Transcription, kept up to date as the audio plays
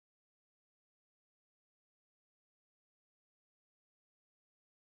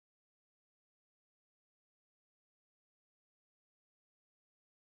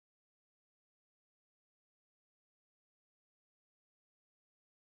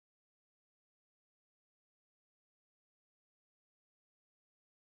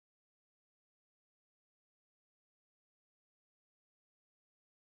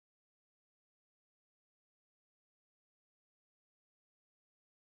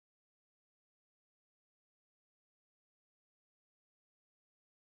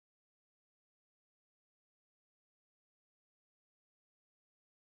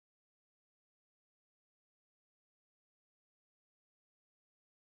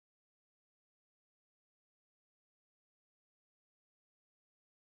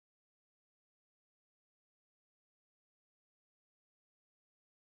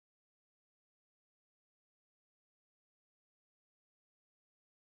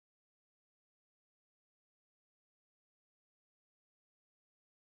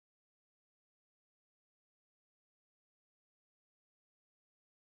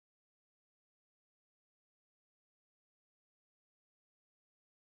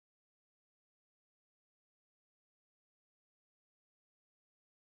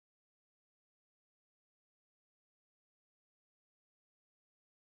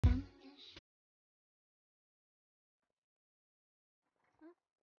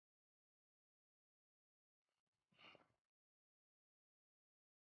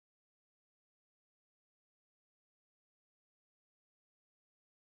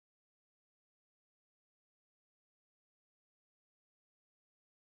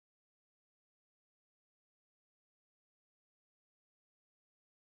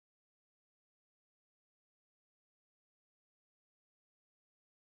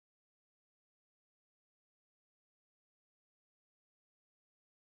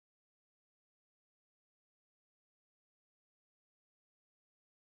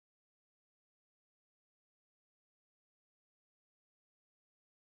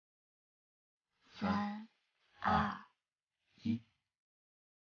3、2、1。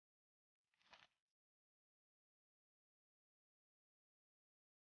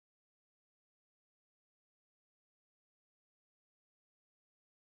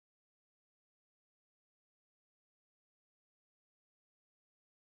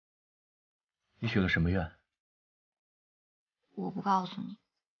你许了什么愿？我不告诉你。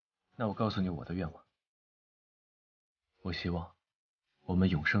那我告诉你我的愿望。我希望我们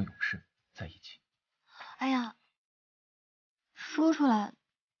永生永世在一起。哎呀，说出来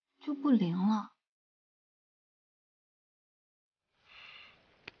就不灵了。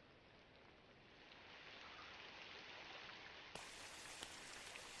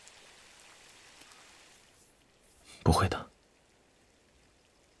不会的。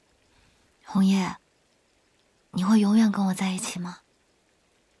红叶，你会永远跟我在一起吗？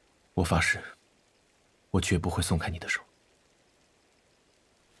我发誓，我绝不会松开你的手。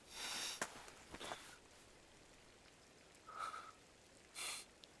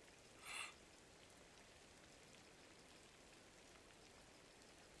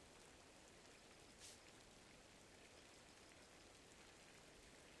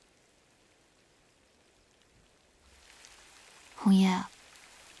红叶，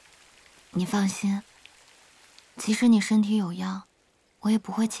你放心，即使你身体有恙，我也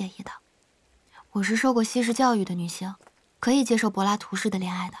不会介意的。我是受过西式教育的女性，可以接受柏拉图式的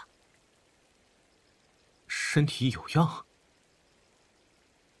恋爱的。身体有恙？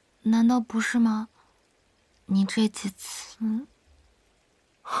难道不是吗？你这几次……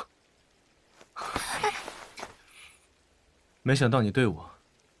没想到你对我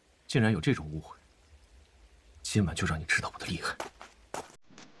竟然有这种误会。今晚就让你知道我的厉害。